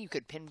something you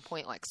could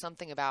pinpoint, like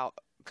something about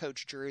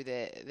Coach Drew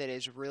that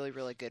is really,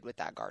 really good with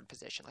that guard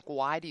position? Like,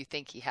 why do you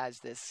think he has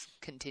this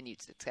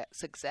continued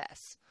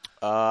success?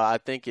 I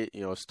think it,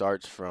 you know,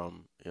 starts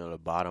from, you know, the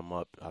bottom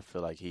up. I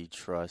feel like he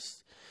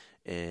trusts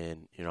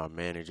in, you know, our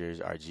managers,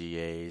 our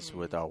GAs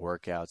with our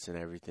workouts and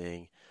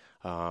everything.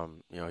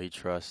 You know, he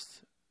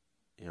trusts,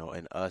 you know,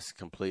 in us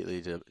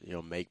completely to, you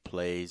know, make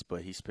plays,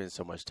 but he spends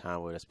so much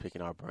time with us,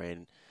 picking our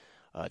brain,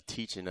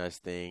 teaching us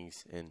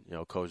things. And, you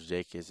know, Coach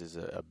Jacobs is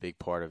a big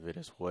part of it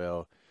as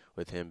well,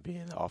 with him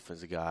being the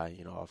offensive guy,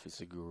 you know,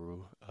 offensive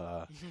guru.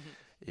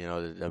 You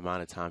know, the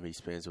amount of time he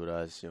spends with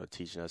us, you know,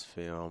 teaching us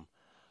film,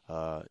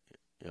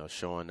 you know,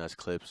 showing us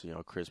clips, you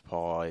know, Chris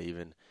Paul,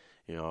 even,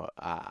 you know,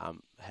 I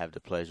have the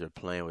pleasure of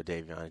playing with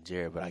Davion and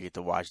Jared, but I get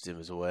to watch them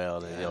as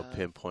well, and they'll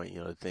pinpoint, you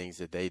know, the things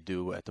that they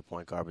do at the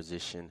point guard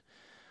position.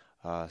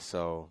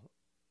 So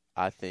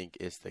I think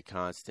it's the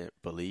constant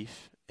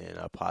belief and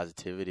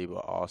positivity,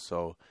 but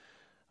also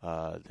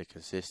the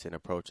consistent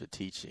approach of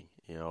teaching,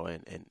 you know,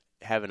 and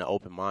having an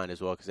open mind as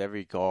well, because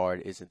every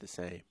guard isn't the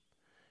same,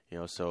 you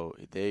know. So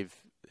they've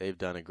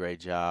done a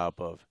great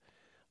job of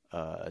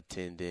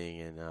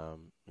attending and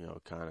you know,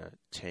 kind of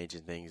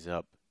changing things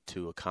up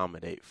to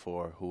accommodate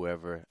for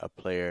whoever a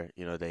player,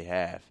 you know, they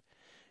have,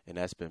 and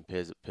that's been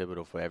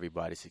pivotal for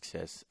everybody's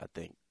success, I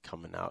think,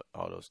 coming out,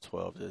 all those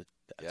 12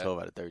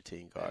 out of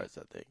 13 guards,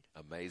 I think.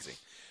 Amazing.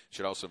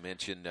 Should also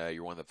mention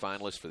you're one of the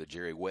finalists for the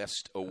Jerry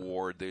West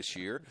Award this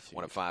year,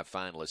 one of 5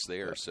 finalists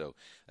there, yeah. So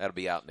that'll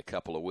be out in a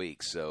couple of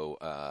weeks.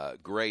 So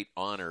great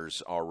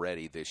honors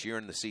already this year,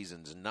 and the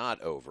season's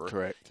not over.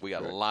 Correct. We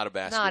got a lot of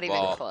basketball. Not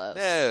even close.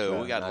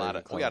 No,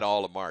 we got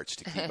all of March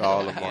to keep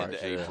all of March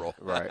into April,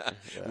 right?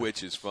 Yeah.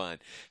 Which is fun.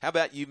 How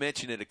about you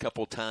mentioned it a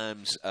couple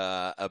times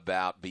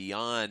about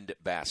beyond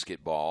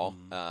basketball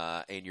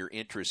and your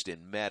interest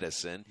in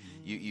medicine.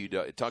 You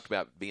talked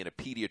about being a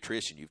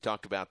pediatrician. You've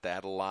talked about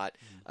that a lot.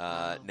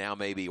 Now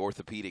maybe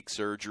orthopedic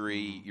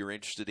surgery you're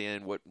interested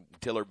in.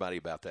 Tell everybody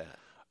about that.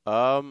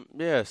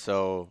 Yeah,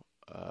 so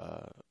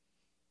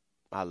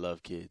I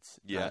love kids.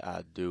 Yeah.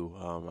 I do.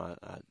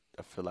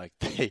 I feel like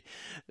they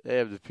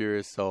have the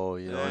purest soul,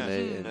 you know,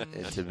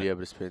 and to be able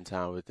to spend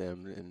time with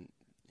them and,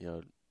 you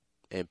know,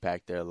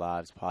 impact their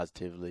lives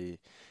positively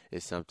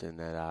is something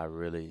that I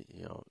really,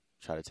 you know,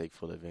 try to take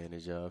full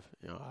advantage of.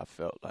 You know, I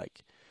felt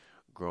like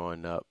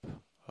growing up,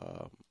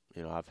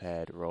 you know, I've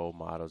had role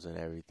models and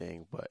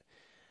everything, but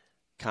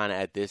kind of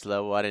at this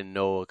level, I didn't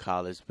know a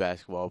college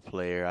basketball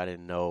player. I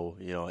didn't know,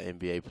 you know, an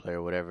NBA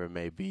player, whatever it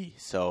may be.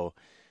 So,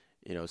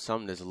 you know,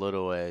 something as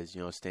little as,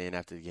 you know, staying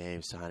after the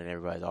game, signing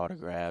everybody's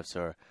autographs,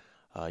 or,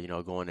 you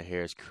know, going to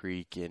Harris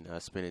Creek and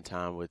spending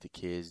time with the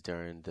kids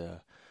during the,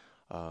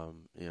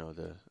 you know,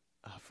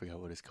 I forgot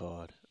what it's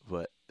called,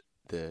 but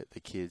the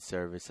kids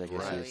service, I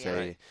guess you would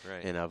say,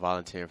 right. And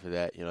volunteering for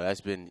that. You know,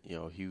 that's been, you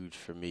know, huge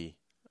for me.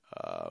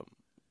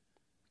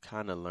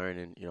 Kind of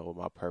learning, you know, what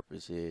my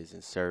purpose is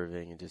and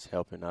serving and just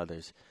helping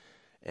others.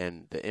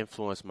 And the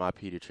influence my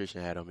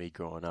pediatrician had on me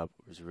growing up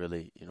was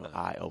really, you know,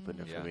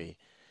 eye-opening for me. You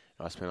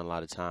know, I spent a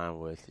lot of time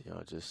with, you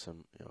know, just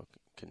some, you know,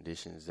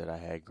 conditions that I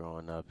had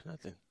growing up,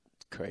 nothing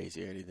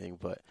crazy or anything,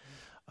 but,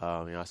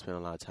 you know, I spent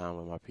a lot of time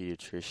with my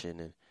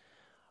pediatrician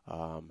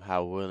and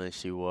how willing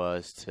she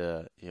was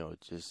to, you know,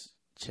 just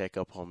check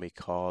up on me,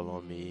 call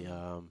on me,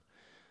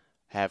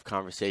 have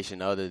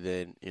conversation other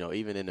than, you know,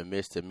 even in the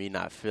midst of me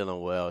not feeling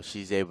well,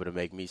 she's able to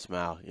make me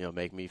smile, you know,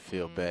 make me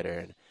feel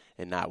better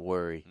and not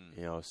worry,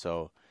 you know.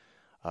 So,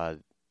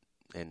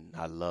 and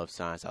I love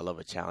science. I love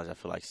a challenge. I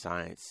feel like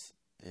science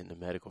in the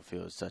medical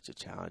field is such a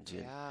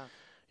challenging,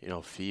 you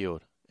know,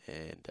 field.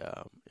 And,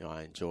 you know,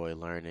 I enjoy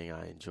learning.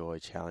 I enjoy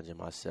challenging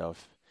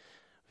myself.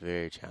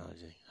 Very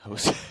challenging, I would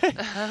say.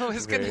 I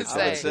was going to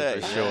say.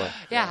 For sure.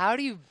 Yeah, how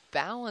do you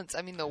balance,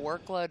 I mean, the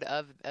workload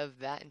of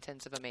that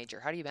intense of a major?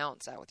 How do you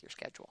balance that with your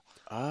schedule?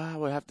 I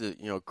would have to,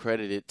 you know,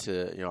 credit it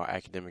to, you know, our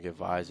academic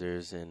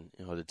advisors and,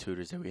 you know, the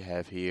tutors that we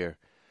have here.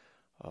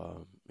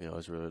 You know,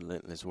 it's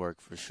relentless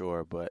work for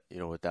sure, but, you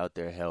know, without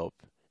their help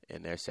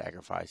and their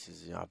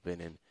sacrifices, you know, I've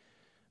been in,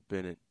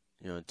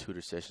 you know, in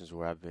tutor sessions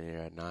where I've been here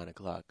at 9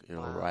 o'clock, you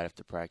know, right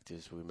after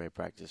practice. We may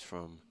practice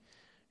from,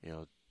 you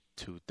know,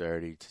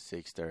 2:30 to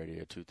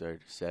 6:30 or 2:30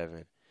 to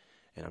 7,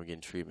 and I'm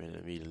getting treatment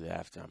immediately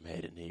after I'm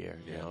heading here.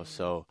 You know,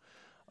 so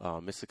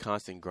it's a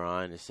constant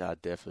grind. I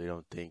definitely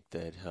don't think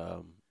that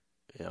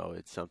you know,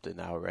 it's something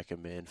I would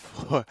recommend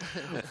for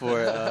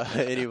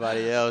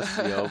anybody else.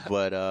 You know,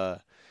 but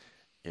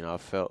you know, I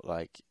felt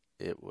like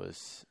it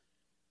was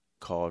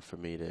called for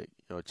me to, you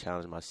know,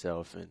 challenge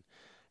myself and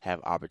have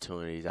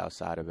opportunities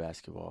outside of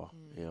basketball.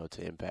 You know,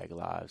 to impact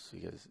lives,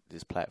 because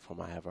this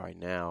platform I have right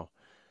now.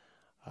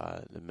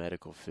 The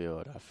medical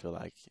field, I feel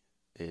like,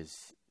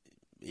 is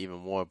even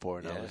more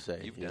important, I would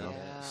say. You know?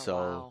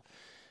 So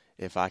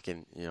if I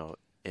can, you know,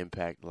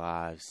 impact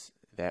lives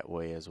that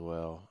way as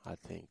well, I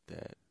think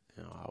that,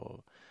 you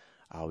know,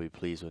 I'll be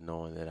pleased with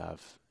knowing that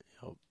I've,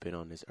 you know, been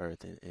on this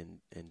earth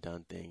and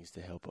done things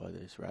to help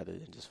others rather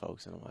than just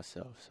focusing on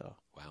myself. So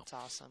wow, that's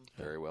awesome.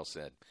 Very well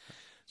said.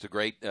 It's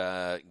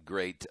a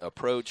great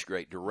approach,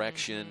 great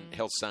direction.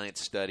 Health science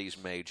studies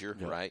major,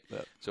 right?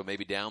 Yep. So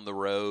maybe down the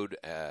road,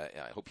 I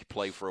hope you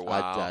play for a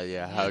while. I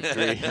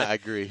agree. I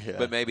agree. Yeah.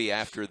 But maybe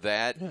after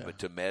that,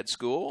 to med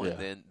school,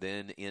 and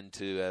then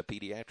into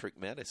pediatric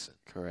medicine.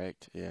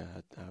 Correct. Yeah.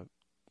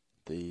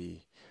 The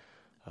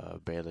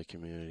Baylor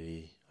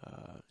community,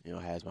 you know,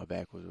 has my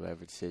back with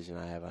whatever decision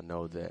I have. I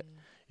know that,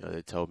 you know,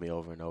 they told me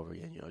over and over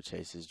again, you know,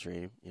 chase his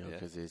dream, you know,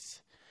 because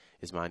it's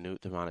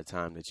minute the amount of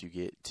time that you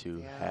get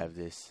to have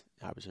this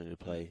opportunity to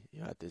play,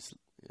 you know, at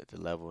the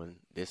level and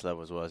this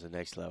level as well as the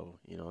next level,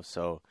 you know.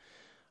 So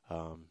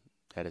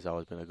that has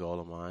always been a goal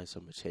of mine. So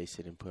I'm gonna chase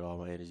it and put all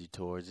my energy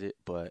towards it.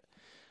 But,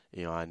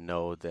 you know, I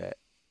know that,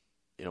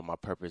 you know, my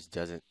purpose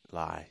doesn't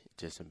lie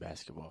just in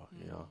basketball,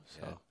 you know.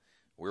 So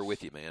we're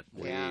with you, man.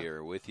 We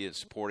are with you and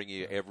supporting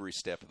you every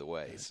step of the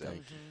way. So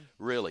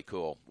really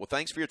cool. Well,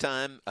 thanks for your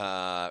time.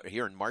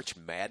 Here in March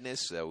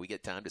Madness, we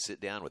get time to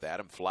sit down with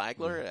Adam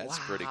Flagler. That's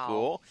pretty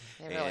cool.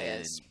 It really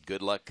is.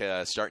 Good luck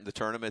starting the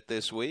tournament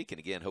this week. And,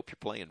 again, hope you're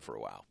playing for a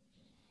while.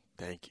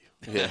 Thank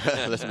you.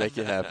 Yeah, let's make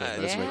it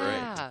happen. That's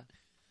great.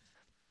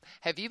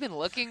 Have you been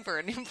looking for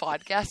a new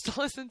podcast to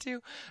listen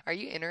to? Are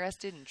you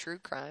interested in true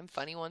crime,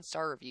 funny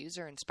one-star reviews,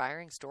 or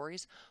inspiring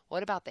stories?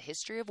 What about the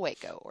history of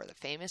Waco or the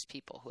famous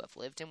people who have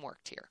lived and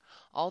worked here?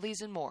 All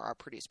these and more are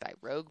produced by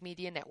Rogue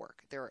Media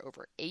Network. There are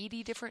over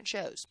 80 different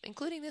shows,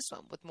 including this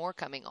one, with more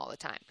coming all the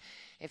time.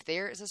 If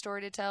there is a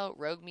story to tell,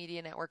 Rogue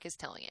Media Network is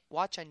telling it.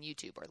 Watch on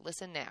YouTube or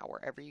listen now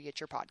wherever you get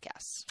your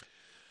podcasts.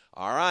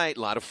 All right, a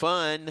lot of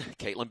fun.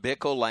 Caitlin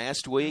Bickle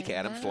last week,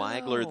 Adam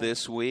Flagler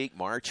this week.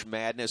 March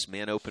Madness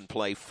Men Open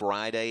Play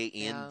Friday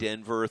in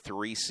Denver,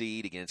 3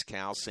 seed against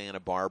Cal Santa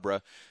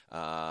Barbara.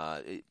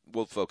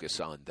 We'll focus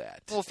on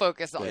that. We'll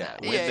focus on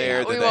that. We're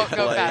there. We won't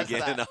go play past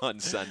again that. on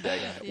Sunday.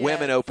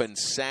 Women Open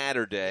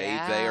Saturday.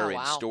 They are in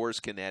wow. Storrs,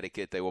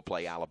 Connecticut. They will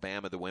play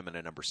Alabama. The women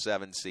are number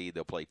 7 seed.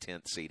 They'll play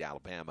 10th seed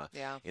Alabama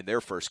in their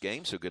first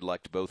game. So good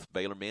luck to both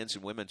Baylor men's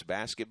and women's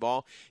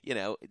basketball. You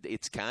know,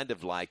 it's kind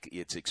of like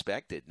it's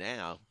expected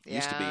now.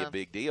 Used to be a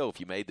big deal if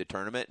you made the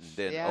tournament and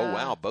then, oh,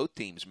 wow, both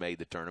teams made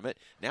the tournament.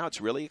 Now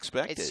it's really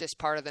expected. It's just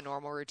part of the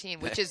normal routine,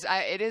 which is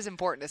it is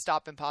important to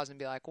stop and pause and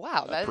be like,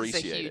 wow, that is a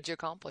huge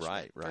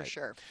accomplishment for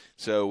sure.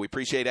 So we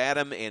appreciate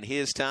Adam and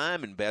his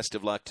time, and best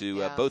of luck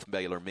to both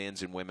Baylor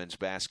men's and women's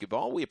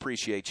basketball. We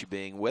appreciate you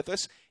being with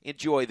us.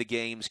 Enjoy the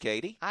games,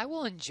 Katie. I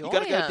will enjoy You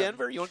got to go to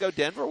Denver? You want to go to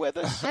Denver with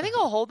us? I think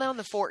I'll hold down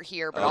the fort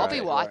here, but I'll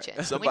be watching.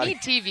 We need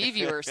TV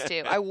viewers,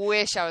 too. I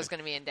wish I was going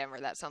to be in Denver.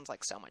 That sounds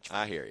like so much fun.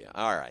 I hear you.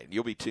 All right.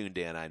 You'll be tuned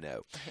in, I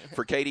know.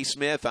 For Katie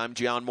Smith, I'm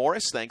John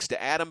Morris. Thanks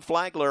to Adam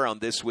Flagler on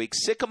this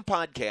week's Sikkim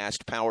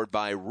Podcast, powered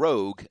by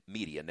Rogue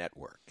Media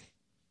Network.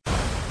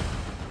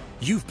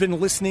 You've been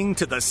listening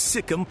to the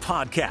Sikkim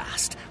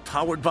Podcast,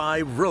 powered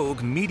by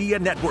Rogue Media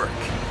Network.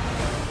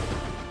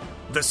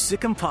 The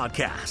Sikkim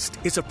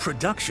Podcast is a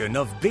production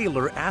of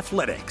Baylor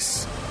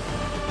Athletics.